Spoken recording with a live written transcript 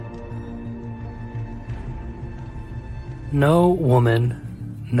No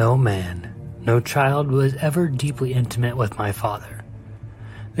woman, no man, no child was ever deeply intimate with my father.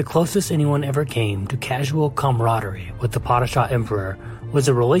 The closest anyone ever came to casual camaraderie with the Padishah Emperor was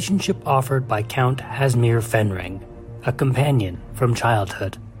a relationship offered by Count Hasmir Fenring, a companion from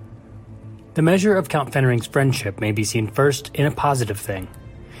childhood. The measure of Count Fenring's friendship may be seen first in a positive thing.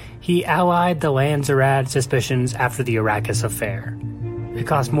 He allied the Lanzarad suspicions after the Arrakis affair. It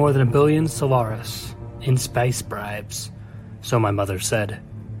cost more than 1 billion Solaris in spice bribes, so my mother said.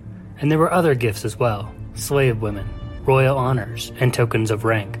 And there were other gifts as well, slave women, royal honors, and tokens of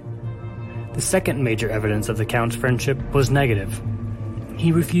rank. The second major evidence of the Count's friendship was negative.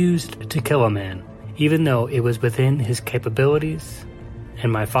 He refused to kill a man, even though it was within his capabilities,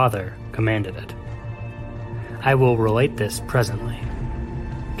 and my father commanded it. I will relate this presently.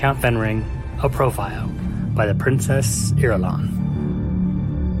 Count Fenring, A Profile, by the Princess Irulan.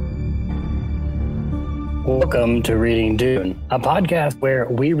 Welcome to Reading Dune, a podcast where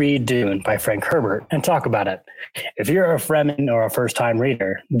we read Dune by Frank Herbert and talk about it. If you're a Fremen or a first-time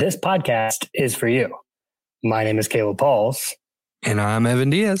reader, this podcast is for you. My name is Caleb Pauls. And I'm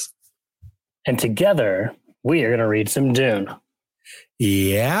Evan Diaz. And together, we are going to read some Dune.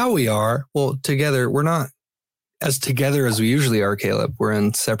 Yeah, we are. Well, together, we're not as together as we usually are, Caleb. We're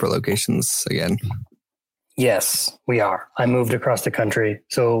in separate locations again. Yes, we are. I moved across the country,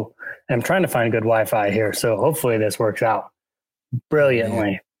 so I'm trying to find good Wi-Fi here, so hopefully this works out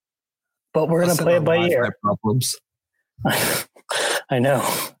brilliantly. Yeah. But we're going to play it by ear. Problems. I know.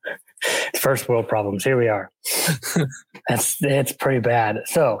 First world problems. Here we are. It's pretty bad.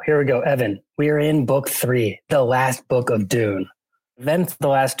 So here we go, Evan. We are in book 3, the last book of Dune. Events of the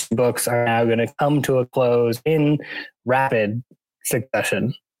last 2 books are now going to come to a close in rapid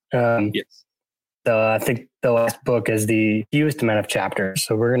succession. Yes. So I think the last book is the fewest amount of chapters.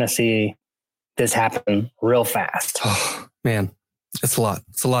 So we're going to see this happen real fast. Oh, man, it's a lot.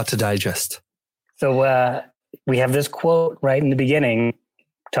 It's a lot to digest. So we have this quote right in the beginning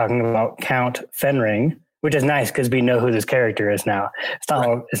talking about Count Fenring, which is nice because we know who this character is now.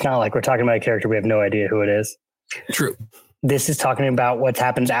 It's not like we're talking about a character we have no idea who it is. True. This is talking about what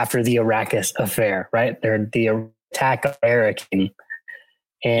happens after the Arrakis affair, right? They're the attack of Arrakeen.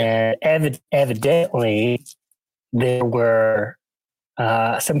 And evidently, there were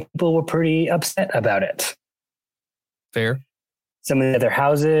some people were pretty upset about it. Fair. Some of the other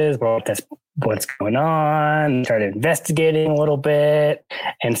houses were like, what's going on? Started investigating a little bit.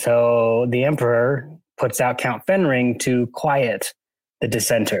 And so the Emperor puts out Count Fenring to quiet the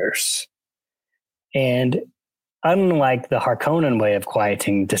dissenters. And unlike the Harkonnen way of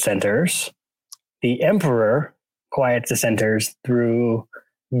quieting dissenters, the Emperor quiets dissenters through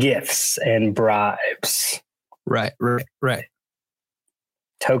gifts and bribes. Right.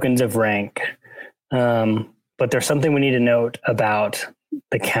 Tokens of rank. But there's something we need to note about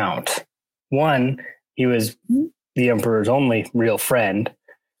the Count. One, he was the Emperor's only real friend.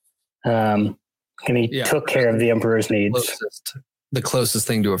 And he took care of the Emperor's needs. The closest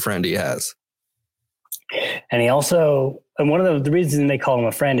thing to a friend he has. And he also, and one of the reasons they call him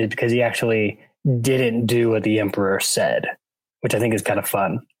a friend is because he actually didn't do what the Emperor said, which I think is kind of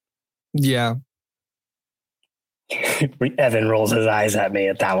fun. Yeah. Evan rolls his eyes at me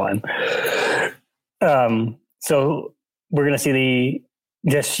at that one. So we're going to see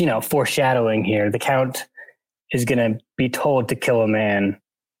foreshadowing here. The Count is going to be told to kill a man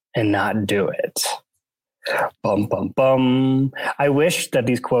and not do it. Bum, bum, bum. I wish that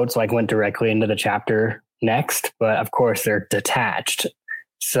these quotes went directly into the chapter next, but of course they're detached.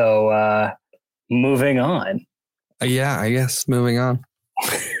 So, moving on. Yeah, I guess moving on.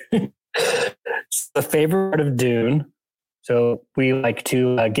 The favorite part of Dune. So we like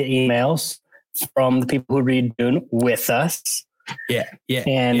to get emails from the people who read Dune with us. Yeah.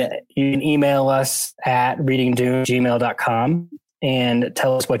 And you can email us at readingdune@gmail.com and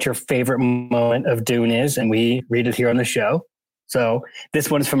tell us what your favorite moment of Dune is, and we read it here on the show. So this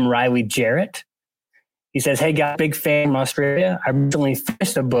one's from Riley Jarrett. He says, "Hey guys, big fan from Australia. I recently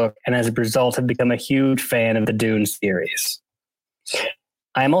finished a book and as a result have become a huge fan of the Dune series.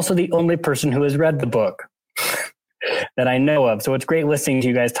 I am also the only person who has read the book that I know of. So it's great listening to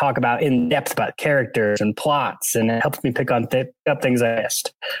you guys talk about in depth about characters and plots, and it helps me pick up things I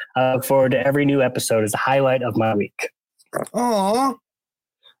missed. I look forward to every new episode as a highlight of my week." Aww.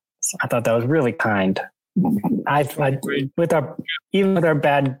 So I thought that was really kind. Even with our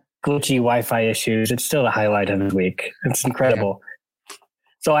bad glitchy Wi-Fi issues, it's still a highlight of the week. It's incredible. Yeah.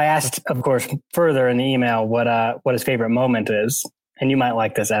 So I asked, of course, further in the email what his favorite moment is. And you might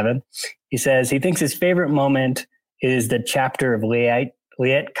like this, Evan. He says he thinks his favorite moment is the chapter of Liet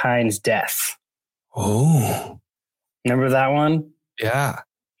Kynes' death. Oh. Remember that one? Yeah.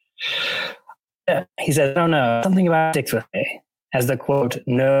 Yeah. He said, I don't know, something about sticks with me. As the quote,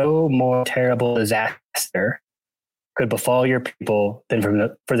 no more terrible disaster could befall your people than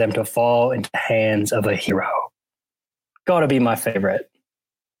for them to fall into the hands of a hero. Gotta be my favorite.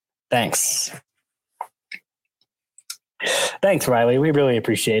 Thanks. Thanks, Riley. We really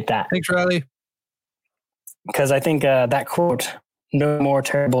appreciate that. Thanks, Riley. Because I think that quote, no more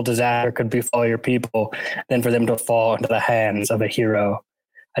terrible disaster could befall your people than for them to fall into the hands of a hero.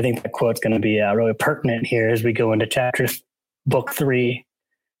 I think that quote's going to be really pertinent here as we go into book 3.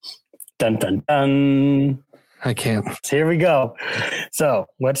 Dun, dun, dun. I can't. So here we go. So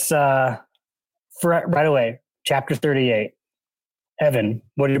let's, right away, chapter 38. Evan,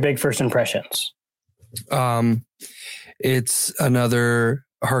 what are your big first impressions? It's another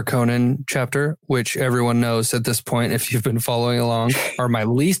Harkonnen chapter, which everyone knows at this point, if you've been following along, are my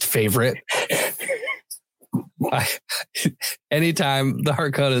least favorite. Anytime the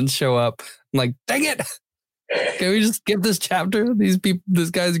Harkonnens show up, I'm like, dang it. Can we just skip this chapter? This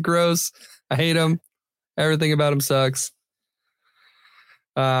guy's gross. I hate him. Everything about him sucks.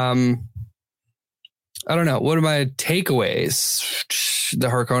 I don't know. What are my takeaways? The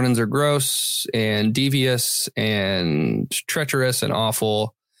Harkonnens are gross and devious and treacherous and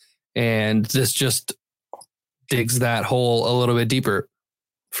awful. And this just digs that hole a little bit deeper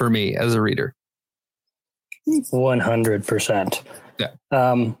for me as a reader. 100%. Yeah.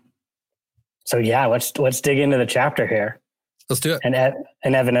 So yeah, let's dig into the chapter here. Let's do it.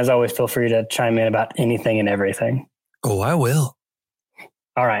 And Evan, as always, feel free to chime in about anything and everything. Oh, I will.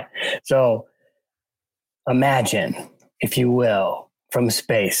 All right. So imagine, if you will, from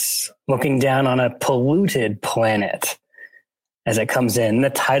space, looking down on a polluted planet. As it comes in, the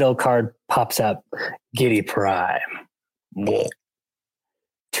title card pops up, Giedi Prime.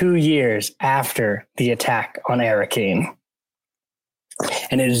 2 years after the attack on Arrakeen.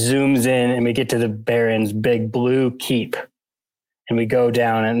 And it zooms in and we get to the Baron's big blue keep. And we go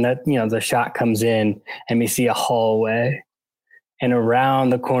down and the shot comes in and we see a hallway. And around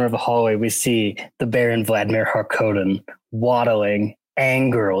the corner of the hallway, we see the Baron Vladimir Harkonnen waddling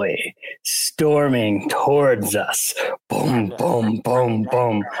angrily, storming towards us. Boom, boom, boom,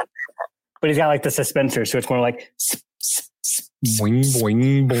 boom. But he's got like the suspensor, so it's more like boing,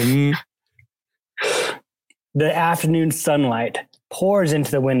 boing, boing. The afternoon sunlight pours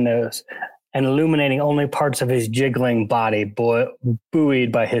into the windows and illuminating only parts of his jiggling body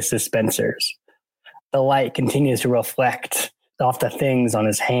buoyed by his suspensors. The light continues to reflect off the things on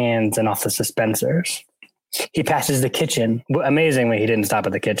his hands and off the suspensors. He passes the kitchen. Amazingly, he didn't stop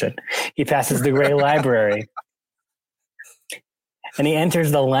at the kitchen. He passes the gray library. And he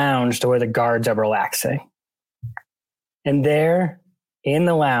enters the lounge to where the guards are relaxing. And there, in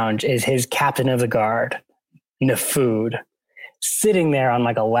the lounge, is his captain of the guard, Nefud, sitting there on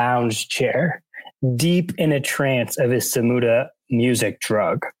like a lounge chair, deep in a trance of his Samuda music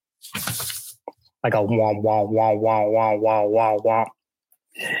drug. Like a wah, wah, wah, wah, wah, wah, wah, wah.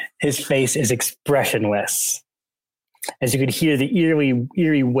 His face is expressionless, as you could hear the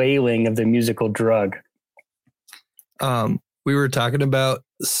eerie wailing of the musical drug. We were talking about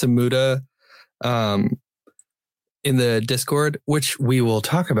Samuda in the Discord, which we will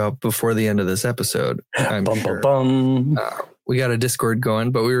talk about before the end of this episode. I'm sure. We got a Discord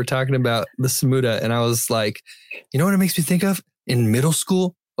going, but we were talking about the Samuda, and I was like, you know what it makes me think of? In middle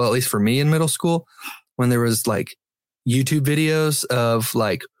school, well, at least for me in middle school, when there was like YouTube videos of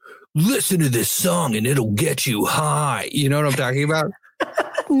like, listen to this song and it'll get you high. You know what I'm talking about?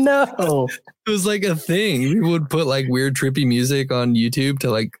 No. It was like a thing. People would put like weird trippy music on YouTube to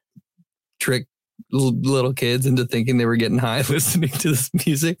like trick little kids into thinking they were getting high listening to this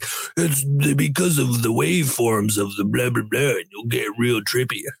music. It's because of the waveforms of the blah, blah, blah, and you'll get real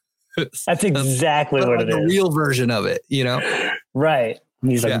trippy. That's exactly what it is. The real version of it, you know? Right.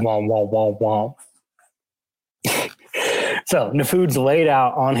 He's like, wah, wah, wah, wah. So Nefud's laid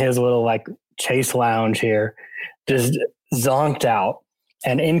out on his little like chase lounge here, just zonked out,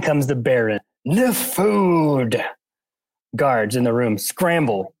 and in comes the Baron. Nefud! Guards in the room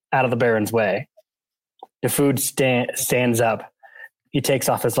scramble out of the Baron's way. Nefud stands up. He takes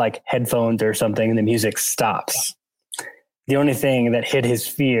off his like headphones or something, and the music stops. The only thing that hid his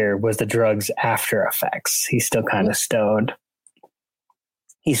fear was the drug's after effects. He's still kind of stoned.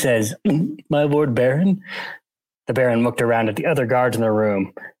 He says, "My Lord Baron." The Baron looked around at the other guards in the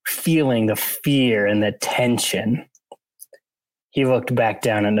room, feeling the fear and the tension. He looked back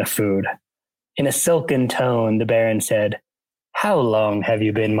down at Nefud. In a silken tone, the Baron said, "How long have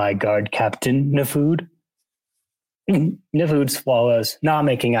you been my guard captain, Nefud?" Nefud swallows, not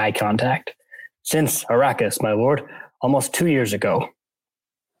making eye contact. "Since Arrakis, my lord. almost 2 years ago.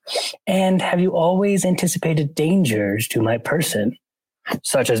 And have you always anticipated dangers to my person?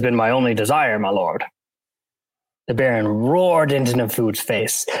 Such has been my only desire, my lord. The Baron roared into Nefud's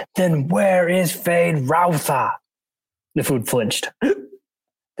face. Then where is Feyd-Rautha? Nefud flinched.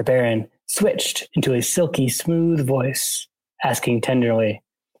 The Baron switched into a silky, smooth voice, asking tenderly,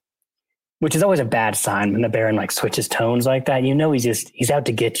 which is always a bad sign when the Baron like switches tones like that. You know he's out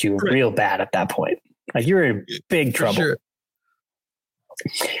to get you real bad at that point. Like you're in big trouble. Sure.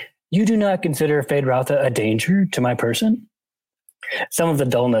 You do not consider Feyd-Rautha a danger to my person? Some of the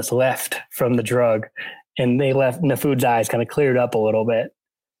dullness left from the drug, and they left Nefud's eyes kind of cleared up a little bit.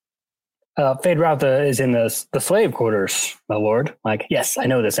 Feyd-Rautha is in the slave quarters, my lord. Like, yes, I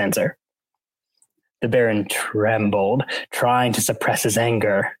know this answer. The Baron trembled, trying to suppress his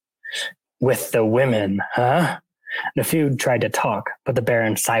anger. With the women, huh? Nefud tried to talk, but the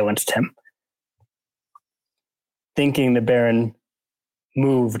Baron silenced him. Thinking the Baron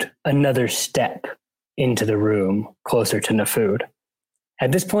moved another step into the room closer to Nefud.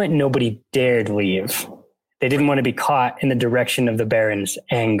 At this point, nobody dared leave. They didn't want to be caught in the direction of the Baron's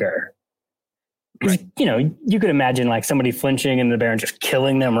anger. Right. You know, you could imagine like somebody flinching and the Baron just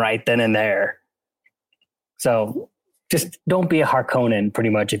killing them right then and there. So just don't be a Harkonnen pretty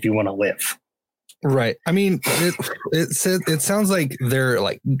much if you want to live. Right. I mean, it sounds like they're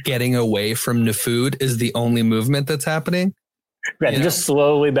like getting away from Nefud is the only movement that's happening. Right. They're just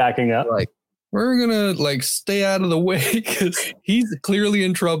slowly backing up. Like, we're going to like stay out of the way because he's clearly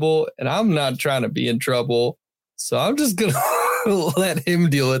in trouble and I'm not trying to be in trouble. So I'm just going to let him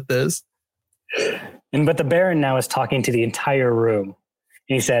deal with this. But the Baron now is talking to the entire room.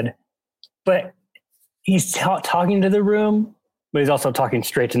 And he said, but he's talking to the room, but he's also talking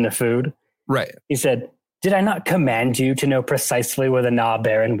straight to Nefud. Right. He said, did I not command you to know precisely where the Na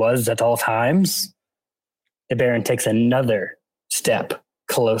Baron was at all times? The Baron takes another step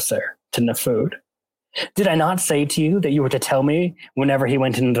closer to Nefud. Did I not say to you that you were to tell me whenever he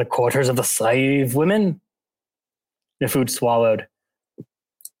went into the quarters of the slave women? Nefud swallowed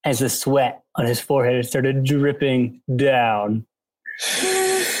as the sweat on his forehead started dripping down.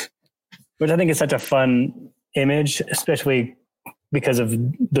 Which I think is such a fun image, especially because of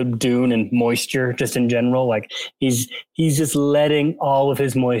the dune and moisture just in general. Like he's just letting all of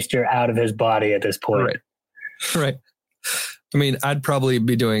his moisture out of his body at this point. Right. I mean, I'd probably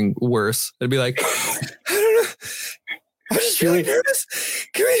be doing worse. I'd be like, I don't know. I'm just really nervous.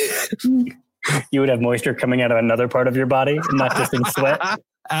 You would have moisture coming out of another part of your body, not just in sweat.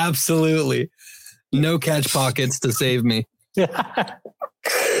 Absolutely. No catch pockets to save me.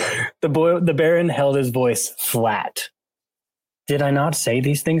 The Baron held his voice flat. Did I not say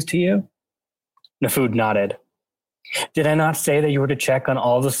these things to you? Nefud nodded. Did I not say that you were to check on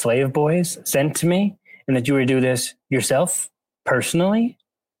all the slave boys sent to me and that you were to do this yourself, personally?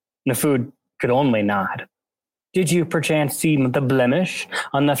 Nefud could only nod. Did you perchance see the blemish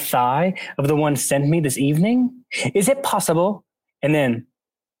on the thigh of the one sent me this evening? Is it possible? And then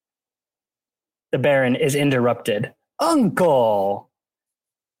the Baron is interrupted. Uncle!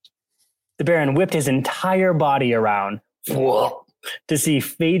 The Baron whipped his entire body around to see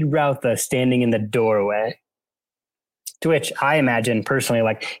Feyd-Rautha standing in the doorway. To which I imagine personally,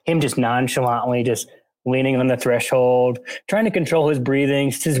 like him just nonchalantly just leaning on the threshold, trying to control his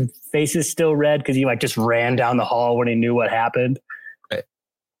breathing. His face is still red because he like just ran down the hall when he knew what happened. Right.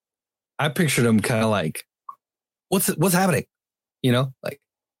 I pictured him kind of like, what's happening? You know, like,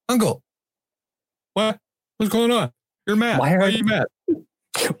 Uncle, what's going on? You're mad. Why are you mad?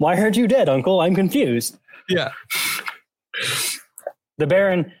 Why heard you dead, Uncle? I'm confused. Yeah. The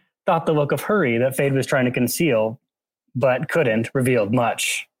Baron thought the look of hurry that Feyd was trying to conceal, but couldn't, revealed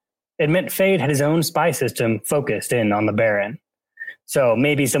much. It meant Feyd had his own spy system focused in on the Baron. So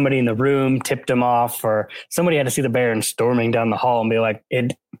maybe somebody in the room tipped him off, or somebody had to see the Baron storming down the hall and be like,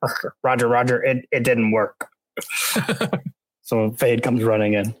 Roger, it didn't work. So Feyd comes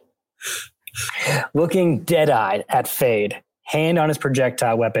running in. Looking dead-eyed at Feyd, hand on his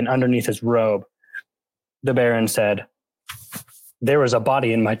projectile weapon underneath his robe, the Baron said, there was a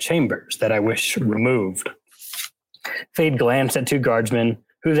body in my chambers that I wish removed. Feyd glanced at two guardsmen,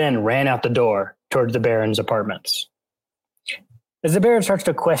 who then ran out the door towards the Baron's apartments. As the Baron starts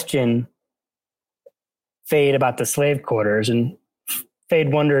to question Feyd about the slave quarters, and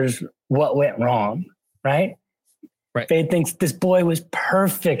Feyd wonders what went wrong, right? Feyd thinks this boy was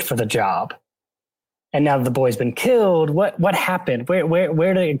perfect for the job. And now the boy's been killed. What happened?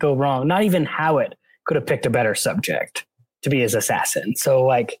 Where did it go wrong? Not even Howard could have picked a better subject to be his assassin. So,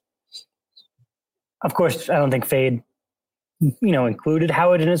 like, of course, I don't think Feyd, included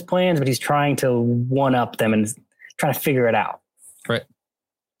Howard in his plans, but he's trying to one-up them and trying to figure it out. Right.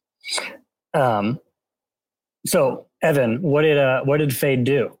 So Evan, what did Fade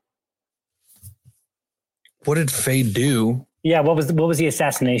do? What did Fade do? Yeah, what was the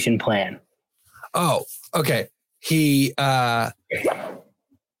assassination plan? Oh, okay. He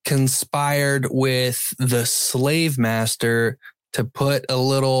conspired with the slave master to put a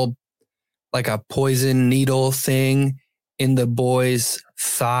little, like a poison needle thing in the boy's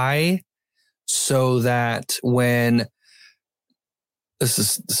thigh, so that when this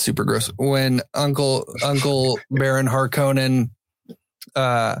is super gross, when Uncle Baron Harkonnen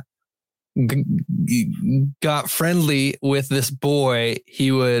got friendly with this boy,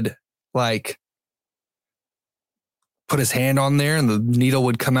 he would like put his hand on there and the needle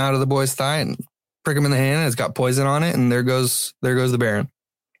would come out of the boy's thigh and prick him in the hand, and it's got poison on it, and there goes the Baron.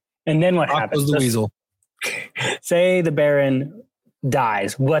 And then what happens? Goes the weasel. Say the Baron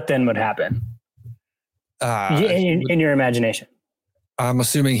dies. What then would happen? In your imagination. I'm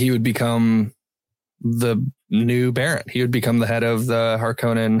assuming he would become the new Baron. He would become the head of the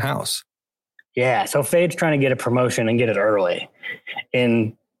Harkonnen house. Yeah, so Fade's trying to get a promotion and get it early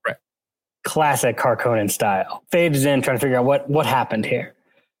in classic Harkonnen style. Fade's in trying to figure out what happened here.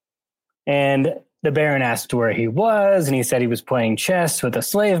 And the Baron asked where he was, and he said he was playing chess with a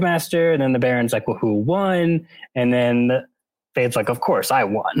slave master. And then the Baron's like, well, who won? And then Fade's like, of course, I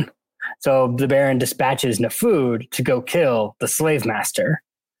won. So the Baron dispatches Nefud to go kill the slave master.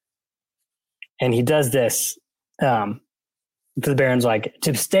 And he does this. The Baron's like,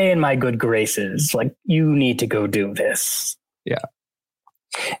 to stay in my good graces, like, you need to go do this. Yeah.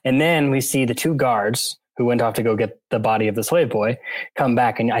 And then we see the two guards who went off to go get the body of the slave boy come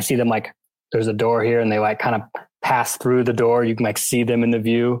back, and I see them like, there's a door here, and they like kind of pass through the door. You can like see them in the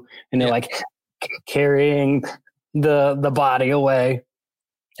view, and they're like carrying the body away.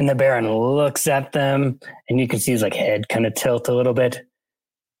 And the Baron looks at them, and you can see his like head kind of tilt a little bit. And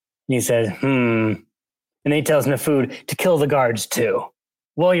he says, And then he tells Nefud to kill the guards too.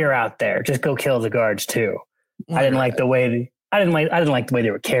 While you're out there, just go kill the guards too. I didn't like the way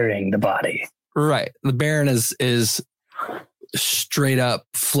they were carrying the body. Right. The Baron is straight up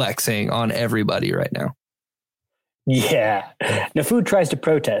flexing on everybody right now. Yeah. Nefud tries to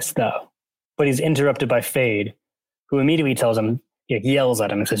protest though, but he's interrupted by Fade, who immediately tells him, yells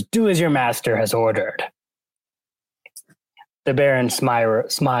at him and says, do as your master has ordered. The Baron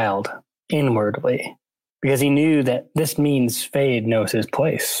smiled inwardly, because he knew that this means Fade knows his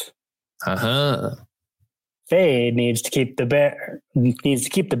place. Fade needs to keep the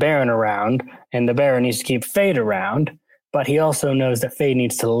Baron around, and the Baron needs to keep Fade around, but he also knows that Fade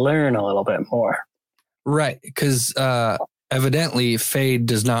needs to learn a little bit more. Right, because evidently Fade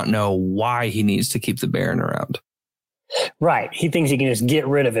does not know why he needs to keep the Baron around. Right, he thinks he can just get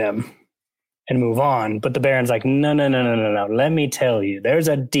rid of him and move on, but the Baron's like, no, let me tell you, there's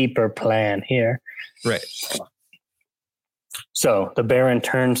a deeper plan here. Right. So the Baron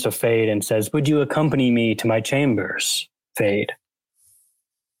turns to Fade and says, would you accompany me to my chambers, Fade?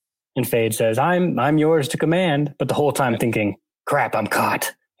 And Fade says, I'm yours to command, but the whole time thinking, crap, I'm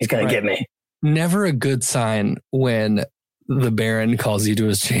caught. He's going to get me. Never a good sign when the Baron calls you to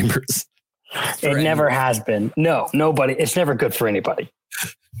his chambers. It never has been. No, nobody. It's never good for anybody.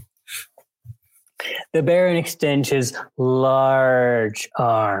 The Baron extends his large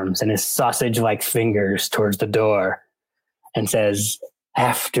arms and his sausage-like fingers towards the door and says,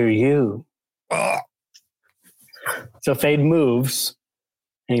 after you. So Fade moves,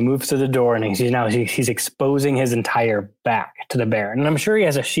 and he moves to the door, and he's exposing his entire back to the Baron. And I'm sure he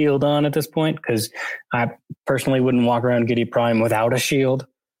has a shield on at this point, because I personally wouldn't walk around Gideon Prime without a shield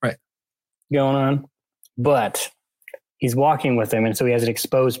going on. But he's walking with him, and so he has an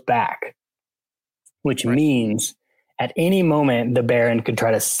exposed back, which means at any moment the Baron could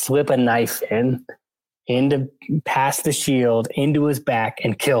try to slip a knife into past the shield into his back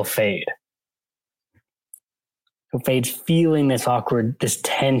and kill Fade. So Fade's feeling this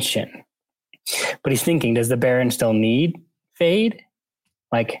tension, but he's thinking, does the Baron still need Fade?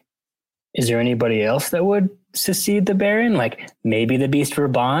 Like, is there anybody else that would succeed the Baron? Like maybe the Beast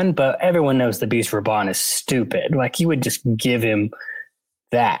Raban, but everyone knows the Beast Raban is stupid. Like he would just give him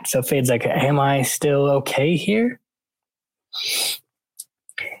that. So Fade's like, am I still okay here?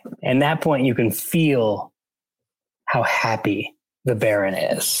 And that point you can feel how happy the Baron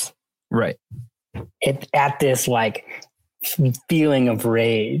is. Right. At this like feeling of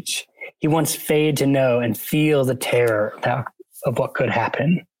rage. He wants Fade to know and feel the terror of what could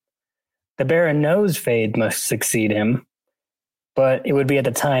happen. The Baron knows Fade must succeed him, but it would be at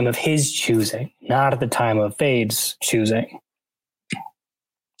the time of his choosing, not at the time of Fade's choosing.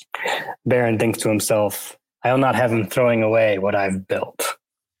 Baron thinks to himself, I will not have him throwing away what I've built.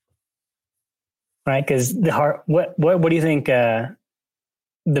 Right? Because what do you think the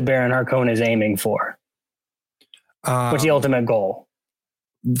Baron Harkonnen is aiming for? What's the ultimate goal?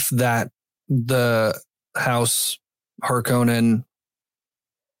 That the House Harkonnen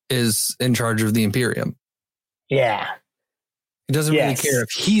is in charge of the Imperium. Yeah. He doesn't really care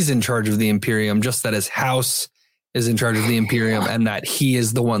if he's in charge of the Imperium, just that his house is in charge of the Imperium and that he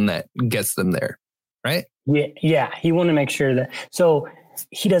is the one that gets them there. Right? Yeah. He want to make sure that... So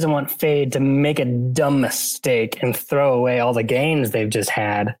he doesn't want Fade to make a dumb mistake and throw away all the gains they've just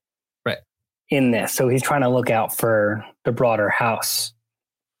had in this. So he's trying to look out for the broader house.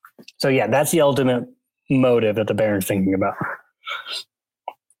 So yeah, that's the ultimate motive that the Baron's thinking about.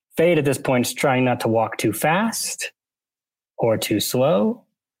 Fade at this point is trying not to walk too fast or too slow.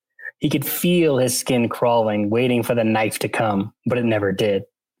 He could feel his skin crawling, waiting for the knife to come, but it never did.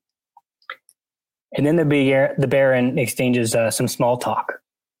 And then the Baron exchanges some small talk.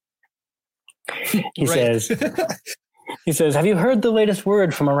 He says, "Have you heard the latest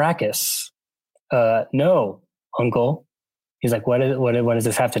word from Arrakis?" No, Uncle. He's like, what does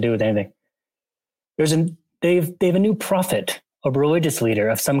this have to do with anything? They have a new prophet, a religious leader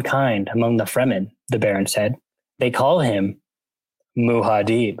of some kind among the Fremen, the Baron said. They call him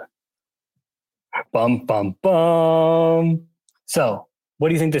Muad'Dib. Bum, bum, bum. So, what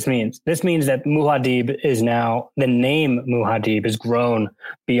do you think this means? This means that Muad'Dib is now, the name Muad'Dib has grown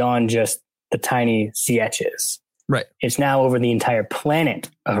beyond just the tiny Sietches. Right. It's now over the entire planet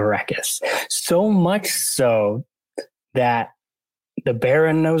of Arrakis. So much so that the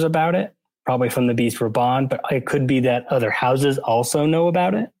Baron knows about it, probably from the Beast Reborn, but it could be that other houses also know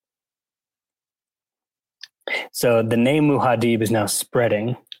about it. So the name Muad'Dib is now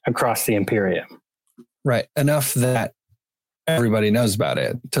spreading across the Imperium. Right. Enough that everybody knows about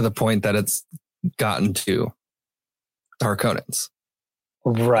it to the point that it's gotten to the Harkonnens.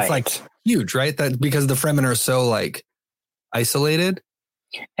 Right. It's like huge, right? That because the Fremen are so like isolated.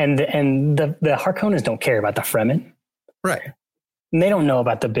 And the Harkonnens don't care about the Fremen. Right. And they don't know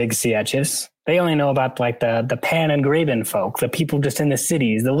about the big Sietches. They only know about like the Pan and Graben folk, the people just in the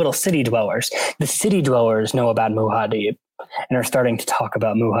cities, the little city dwellers. The city dwellers know about Muad'Dib and are starting to talk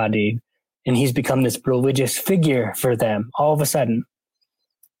about Muad'Dib. And he's become this religious figure for them all of a sudden.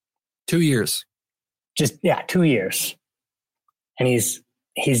 2 years. 2 years. And he's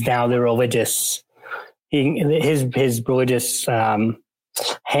now the religious, his religious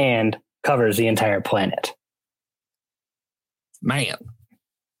hand covers the entire planet. Man.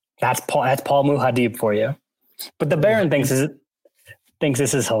 That's Paul Muad'Dib for you. But the Baron thinks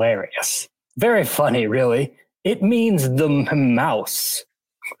this is hilarious. Very funny, really. It means the mouse.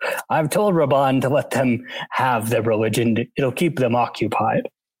 I've told Rabban to let them have their religion. It'll keep them occupied.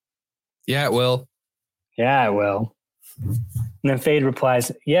 Yeah, it will. Yeah, it will. And then Fade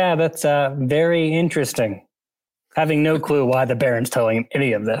replies, yeah, that's very interesting. Having no clue why the Baron's telling him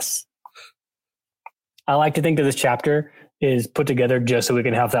any of this. I like to think that this chapter is put together just so we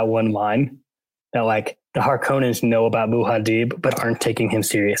can have that one line that like the Harkonnens know about Muad'Dib but aren't taking him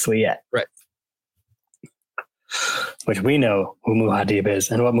seriously yet. Right. Which we know who Muad'Dib is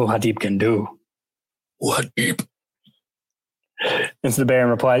and what Muad'Dib can do. Muad'Dib. And so the Baron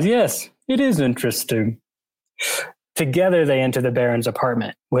replies, yes, it is interesting. Together they enter the Baron's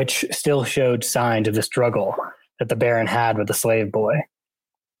apartment, which still showed signs of the struggle that the Baron had with the slave boy.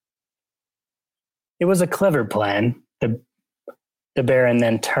 It was a clever plan. The Baron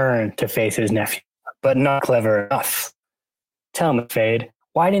then turned to face his nephew, but not clever enough. Tell me, Fade,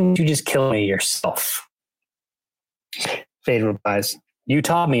 why didn't you just kill me yourself? Fade replies, you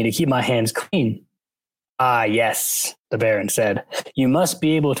taught me to keep my hands clean. Ah, yes, the Baron said. You must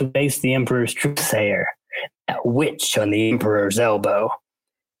be able to face the Emperor's truthsayer, that witch on the Emperor's elbow.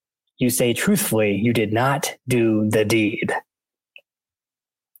 You say truthfully you did not do the deed.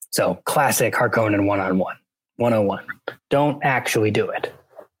 So, classic Harkonnen 101. Don't actually do it.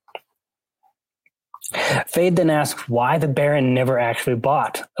 Fade then asks why the Baron never actually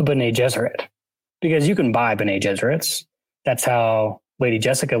bought a Bene Gesserit. Because you can buy Bene Gesserits. That's how Lady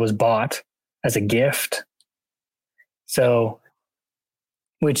Jessica was bought as a gift. So,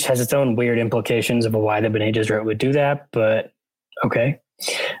 which has its own weird implications of why the Bene Gesserit would do that, but okay.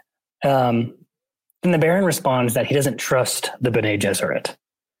 And the Baron responds that he doesn't trust the Bene Gesserit.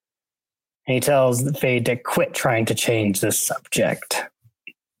 And he tells Fade to quit trying to change this subject.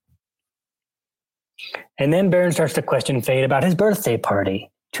 And then Baron starts to question Fade about his birthday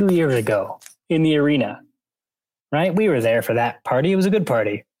party 2 years ago in the arena. Right? We were there for that party. It was a good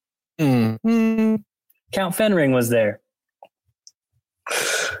party. Mm-hmm. Count Fenring was there.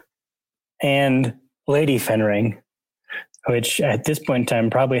 And Lady Fenring, which at this point in time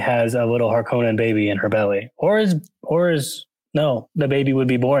probably has a little Harkonnen baby in her belly, no, the baby would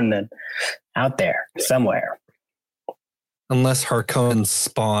be born then out there somewhere. Unless Harkonnen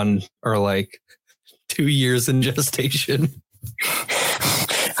spawn are like 2 years in gestation.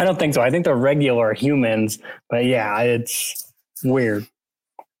 I don't think so. I think they're regular humans, but yeah, it's weird.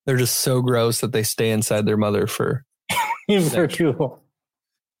 They're just so gross that they stay inside their mother for some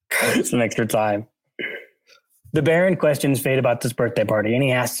extra time. The Baron questions Feyd about this birthday party, and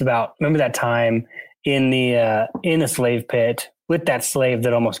he asks about, remember that time in the slave pit with that slave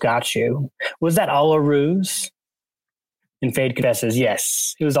that almost got you? Was that all a ruse? And Feyd confesses,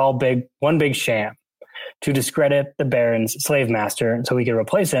 yes, it was all one big sham to discredit the Baron's slave master so we could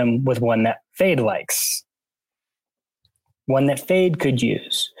replace him with one that Feyd likes. One that Feyd could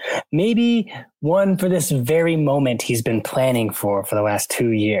use. Maybe one for this very moment he's been planning for the last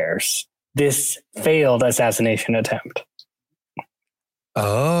 2 years. This failed assassination attempt.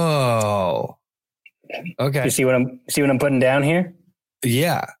 Oh. Okay. You see what I'm putting down here?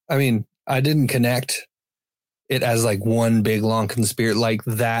 Yeah. I mean, I didn't connect it as like one big long conspiracy, like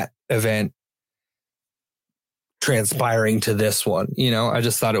that event transpiring to this one. You know, I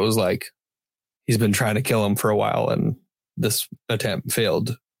just thought it was like he's been trying to kill him for a while and this attempt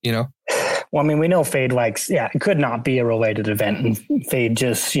failed, you know? Well, I mean, we know Feyd it could not be a related event. And Feyd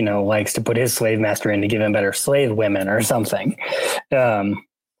just, likes to put his slave master in to give him better slave women or something.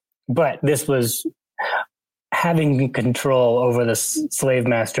 But this was having control over the slave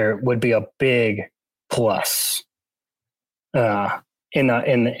master would be a big plus in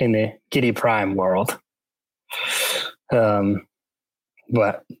the Giedi Prime world.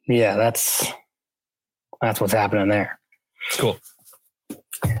 But yeah, that's what's happening there. Cool.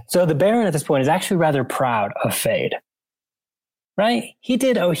 So the Baron at this point is actually rather proud of Feyd, right? He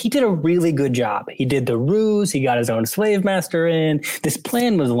did a really good job. He did the ruse. He got his own slave master in. This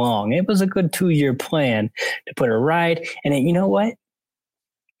plan was long. It was a good 2-year plan to put her right. And you know what?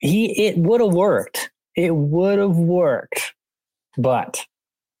 It would have worked. It would have worked. But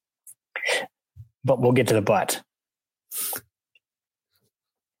we'll get to the but.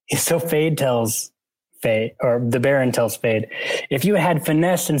 So Feyd tells Feyd, or the Baron tells Feyd, if you had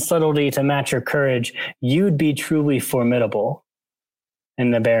finesse and subtlety to match your courage, you'd be truly formidable.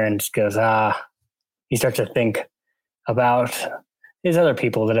 And the Baron just goes, he starts to think about these other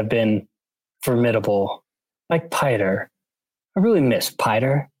people that have been formidable, like Piter. I really miss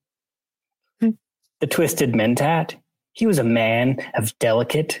Piter. The Twisted Mentat. He was a man of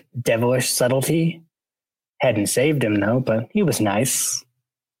delicate, devilish subtlety. Hadn't saved him, though, but he was nice.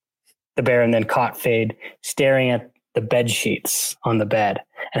 The Baron then caught Feyd staring at the bed sheets on the bed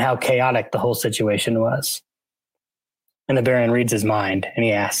and how chaotic the whole situation was. And the Baron reads his mind and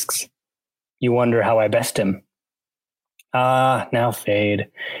he asks, you wonder how I best him? Now Feyd,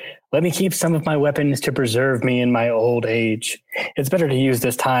 let me keep some of my weapons to preserve me in my old age. It's better to use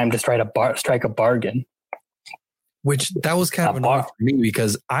this time to strike a bargain. Which that was kind of annoying for me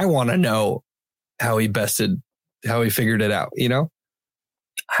because I want to know how he figured it out, you know?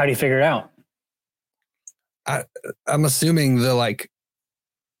 How do you figure it out? I'm assuming the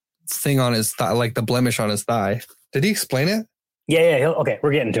thing on his thigh, like the blemish on his thigh. Did he explain it? Yeah. Okay,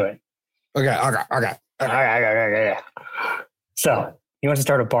 we're getting to it. Okay. So he wants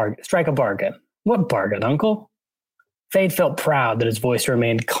to strike a bargain. What bargain, Uncle? Feyd felt proud that his voice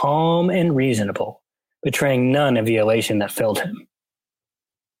remained calm and reasonable, betraying none of the elation that filled him.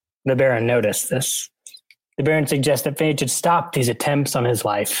 The Baron noticed this. The Baron suggests that Feyd should stop these attempts on his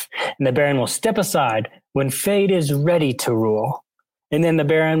life, and the Baron will step aside when Feyd is ready to rule, and then the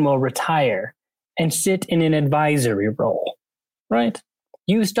Baron will retire and sit in an advisory role, right?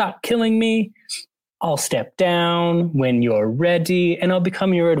 You stop killing me, I'll step down when you're ready, and I'll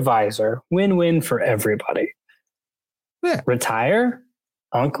become your advisor. Win-win for everybody. Yeah. Retire?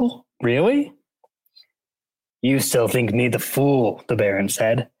 Uncle? Really? You still think me the fool, the Baron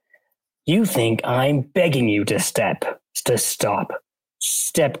said. You think I'm begging you to stop.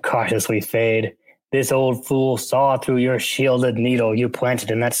 Step cautiously, Feyd. This old fool saw through your shielded needle you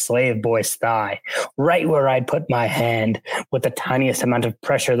planted in that slave boy's thigh, right where I'd put my hand. With the tiniest amount of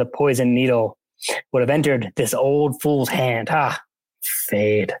pressure, the poison needle would have entered this old fool's hand.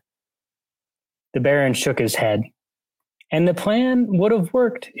 Feyd. The Baron shook his head. And the plan would have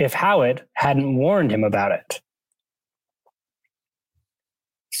worked if Hawat hadn't warned him about it.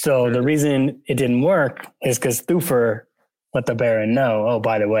 So the reason it didn't work is because Thufir let the Baron know, oh,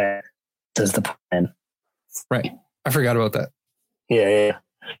 by the way, this is the plan. Right. I forgot about that. Yeah.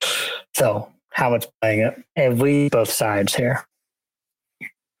 So Hawat's playing it. And we both sides here.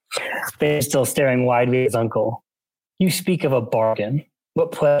 Fade still staring widely at his uncle. You speak of a bargain.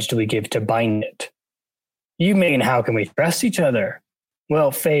 What pledge do we give to bind it? You mean, how can we trust each other?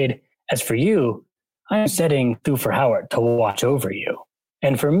 Well, Fade, as for you, I am setting Thufir Hawat to watch over you.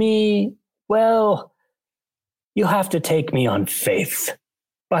 And for me, well, you'll have to take me on faith.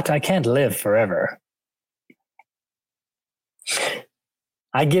 But I can't live forever.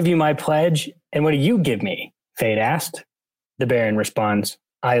 I give you my pledge, and what do you give me? Fade asked. The Baron responds,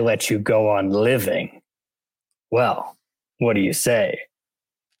 I let you go on living. Well, what do you say?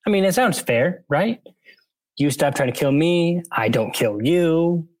 I mean, it sounds fair, right? You stop trying to kill me, I don't kill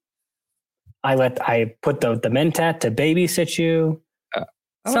you. I put the Mentat to babysit you.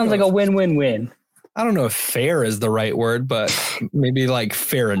 Sounds like a win-win-win. I don't know if fair is the right word, but maybe like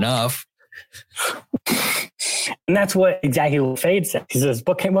fair enough. And that's exactly what Fade says. He says,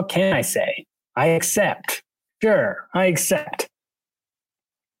 what can I say? I accept. Sure, I accept.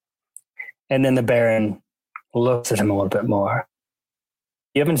 And then the Baron looks at him a little bit more.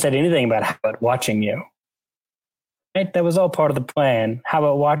 You haven't said anything about Hawat watching you. Right? That was all part of the plan.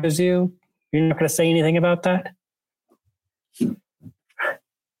 Hawat watches you. You're not going to say anything about that?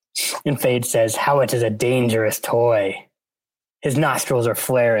 And Fade says, Hawat is a dangerous toy. His nostrils are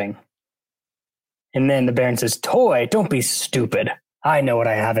flaring. And then the Baron says, toy? Don't be stupid. I know what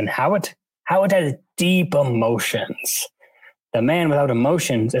I have in Hawat. Hawat has deep emotions. The man without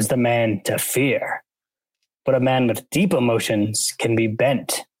emotions is the man to fear. But a man with deep emotions can be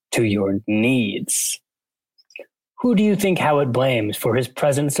bent to your needs. Who do you think Hawat blames for his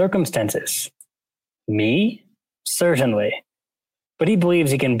present circumstances? Me? Certainly. But he believes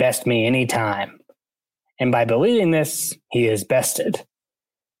he can best me any time. And by believing this, he is bested.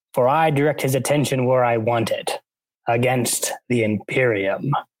 For I direct his attention where I want it, against the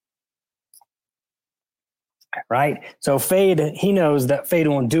Imperium. Right? So Fade, he knows that Fade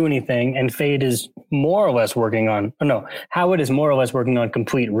won't do anything, and Fade is more or less working on, Hawat is more or less working on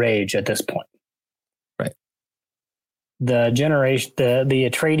complete rage at this point. Right. The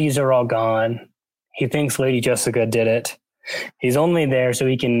Atreides are all gone. He thinks Lady Jessica did it. He's only there so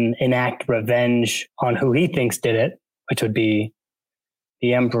he can enact revenge on who he thinks did it, which would be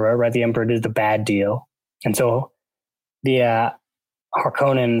the Emperor, right? The Emperor did the bad deal. And so the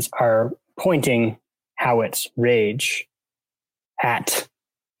Harkonnens are pointing Hawat's rage at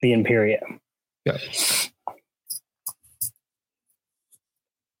the Imperium. Yeah.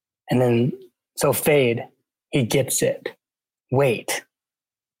 And then, so Fade, he gets it. Wait,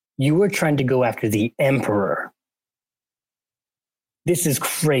 you were trying to go after the Emperor. This is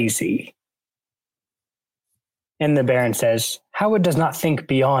crazy. And the Baron says, Hawat does not think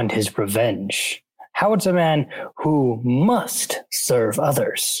beyond his revenge. Hawat's a man who must serve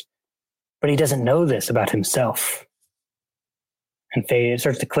others, but he doesn't know this about himself. And Fade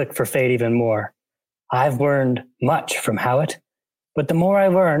starts to click for Fade even more. I've learned much from Hawat, but the more I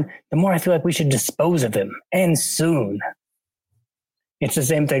learn, the more I feel like we should dispose of him, and soon. It's the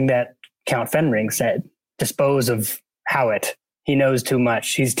same thing that Count Fenring said. Dispose of Hawat. He knows too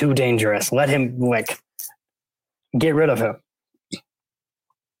much. He's too dangerous. Let him, get rid of him.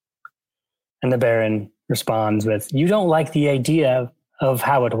 And the Baron responds with, you don't like the idea of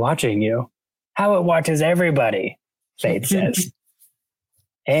Hawat watching you. Hawat watches everybody, Fade says.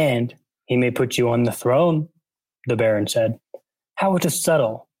 And he may put you on the throne, the Baron said. Hawat is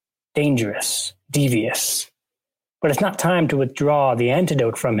subtle, dangerous, devious. But it's not time to withdraw the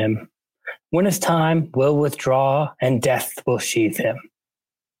antidote from him. When it's time, we'll withdraw and death will sheathe him.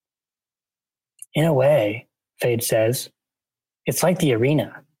 In a way, Fade says, it's like the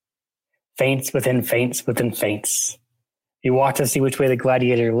arena. Feints within feints within feints. You watch to see which way the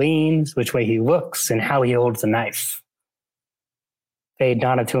gladiator leans, which way he looks, and how he holds the knife. Fade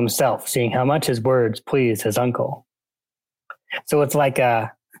nodded to himself, seeing how much his words pleased his uncle. So it's like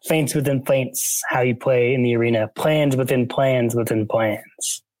feints within feints, how you play in the arena. Plans within plans within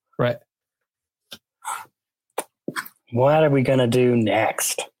plans. Right. What are we going to do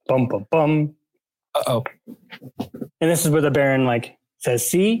next? Bum, bum, bum. Uh-oh. And this is where the Baron says,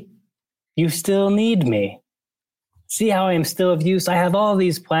 see, you still need me. See how I am still of use? I have all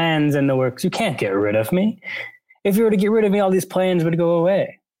these plans in the works. You can't get rid of me. If you were to get rid of me, all these plans would go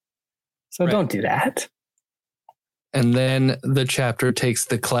away. So Don't do that. And then the chapter takes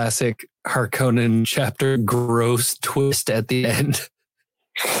the classic Harkonnen chapter gross twist at the end.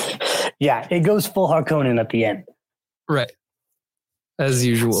 Yeah, it goes full Harkonnen at the end. Right. As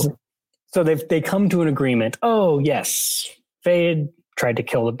usual. So they come to an agreement. Oh, yes. Fade tried to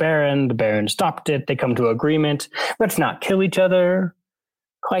kill the Baron. The Baron stopped it. They come to an agreement. Let's not kill each other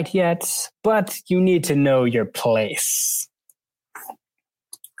quite yet, but you need to know your place.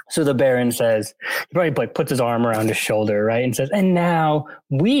 So the Baron says, he probably like puts his arm around his shoulder, right? And says, and now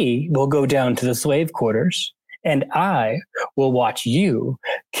we will go down to the slave quarters and I will watch you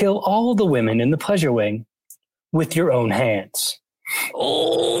kill all the women in the pleasure wing with your own hands.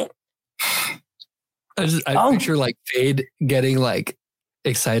 Oh, I picture like Fade getting like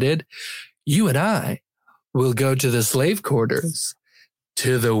excited. You and I will go to the slave quarters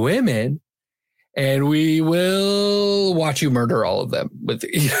to the women and we will watch you murder all of them with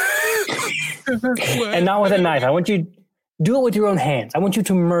and not with a knife. I want you to do it with your own hands. I want you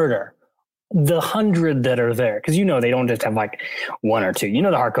to murder the 100 that are there. Because they don't just have like one or two. The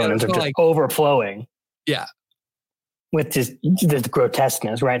Harkonnens are just like overflowing. Yeah. With just the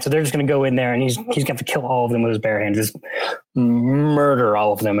grotesqueness, right? So they're just going to go in there and he's going to have to kill all of them with his bare hands. Just murder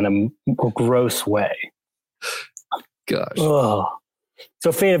all of them in a gross way. Gosh. Ugh.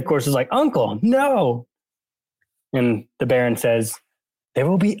 So Fade, of course, is like, Uncle, no. And the Baron says, there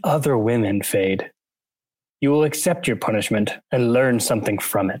will be other women, Fade. You will accept your punishment and learn something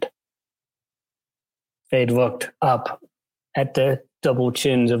from it. Fade looked up at the double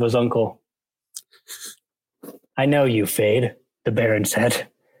chins of his uncle. I know you, Fade, the Baron said.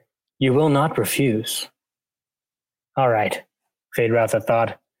 You will not refuse. All right, Feyd-Rautha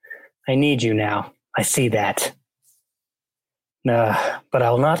thought. I need you now. I see that. But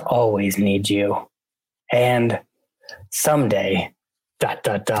I'll not always need you. And someday, ...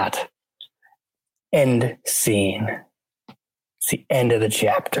 End scene. It's the end of the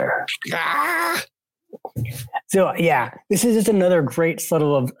chapter. Ah! So, yeah, this is just another great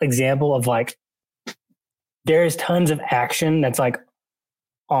subtle example of like, there's tons of action that's like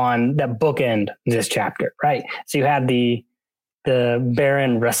on that bookend this chapter, right? So you had the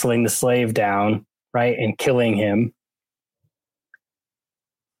Baron wrestling the slave down, right, and killing him.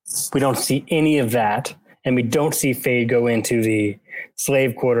 We don't see any of that, and we don't see Fade go into the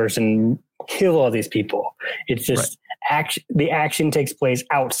slave quarters and kill all these people. It's just action. The action takes place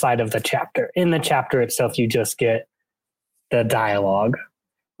outside of the chapter. In the chapter itself, you just get the dialogue,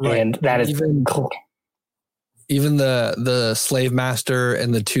 and that is cool. Even the slave master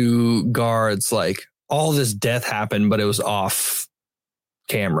and the two guards, like all this death happened, but it was off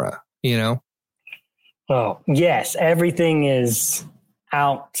camera, Oh, yes. Everything is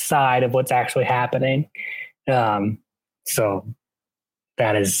outside of what's actually happening. So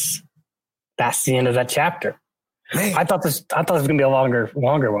that's the end of that chapter. Man. I thought this was going to be a longer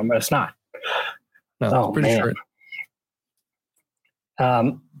one, but it's not. No, it's pretty short.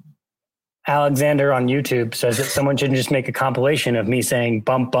 Alexander on YouTube says that someone should just make a compilation of me saying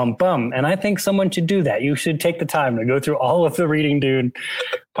bum, bum, bum. And I think someone should do that. You should take the time to go through all of the Reading Dude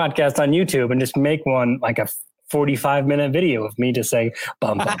podcasts on YouTube and just make one like a 45-minute video of me just saying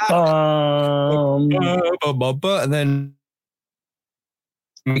bum, bum, bum. And then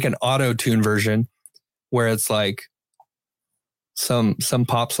make an auto-tune version where it's like some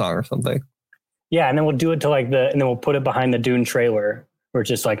pop song or something. Yeah, and then we'll do it to and then we'll put it behind the Dune trailer. Where it's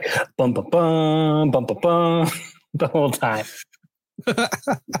just like bum bum bum bum bum bum the whole time.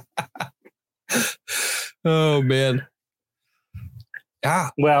 Oh man.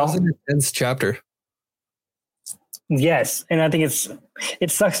 Yeah. Well, that was an intense chapter. Yes. And I think it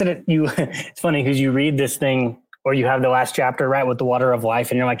sucks that it's funny because you read this thing or you have the last chapter, right, with the water of life,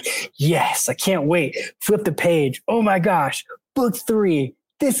 and you're like, yes, I can't wait. Flip the page. Oh my gosh. Book 3.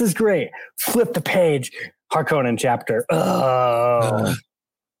 This is great. Flip the page. Harkonnen chapter. Oh,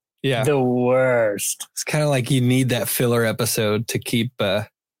 yeah. The worst. It's kind of like you need that filler episode to keep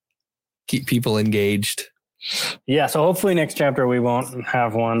people engaged. Yeah. So hopefully next chapter we won't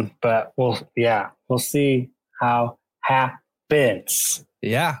have one, but we'll see how happens.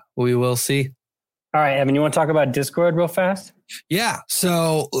 Yeah, we will see. All right, Evan, you want to talk about Discord real fast? Yeah.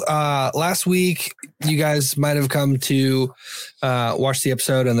 So last week, you guys might have come to watch the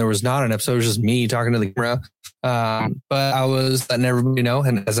episode, and there was not an episode. It was just me talking to the camera. But I was letting everybody know,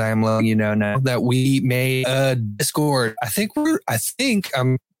 and as I am letting you know now, that we made a Discord. I think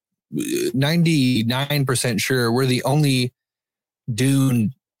I'm 99% sure we're the only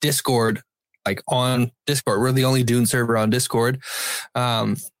Dune Discord, like on Discord. We're the only Dune server on Discord.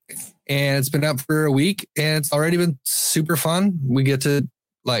 And it's been up for a week and it's already been super fun. We get to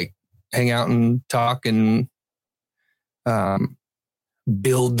like hang out and talk and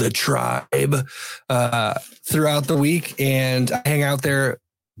build the tribe throughout the week. And I hang out there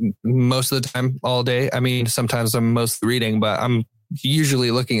most of the time, all day. I mean, sometimes I'm mostly reading, but I'm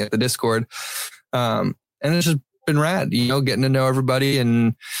usually looking at the Discord. And it's just been rad, getting to know everybody,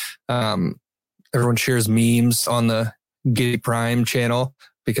 and everyone shares memes on the Giddy Prime channel,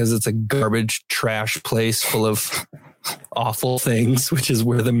 because it's a garbage trash place full of awful things, which is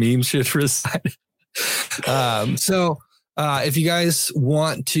where the meme should reside. So if you guys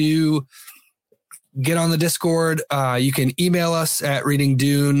want to get on the Discord, you can email us at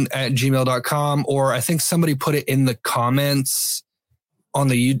readingdune@gmail.com, or I think somebody put it in the comments on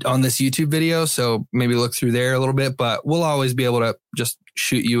this YouTube video. So maybe look through there a little bit, but we'll always be able to just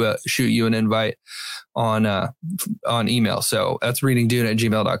shoot you an invite on email. So that's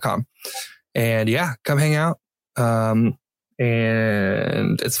readingdune@gmail.com. And yeah, come hang out. And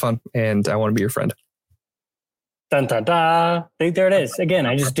it's fun. And I want to be your friend. Dun, dun, dun. There it is. Again,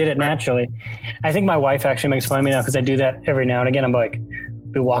 I just did it naturally. I think my wife actually makes fun of me now because I do that every now and again. I'm like,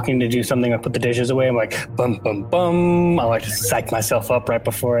 be walking to do something, I put the dishes away. I'm like, bum, bum, bum. I like to psych myself up right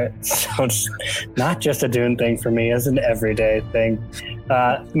before it. So it's not just a Dune thing for me. It's an everyday thing.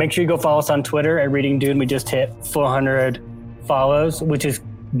 Make sure you go follow us on Twitter at Reading Dune. We just hit 400 follows, which is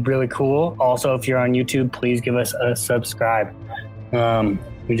really cool. Also, if you're on YouTube, please give us a subscribe.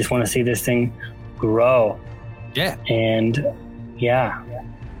 We just want to see this thing grow. Yeah. And yeah,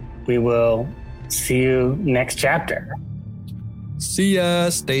 we will see you next chapter. See ya.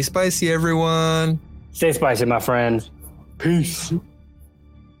 Stay spicy, everyone. Stay spicy, my friends. Peace.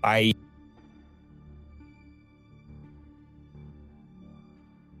 Bye.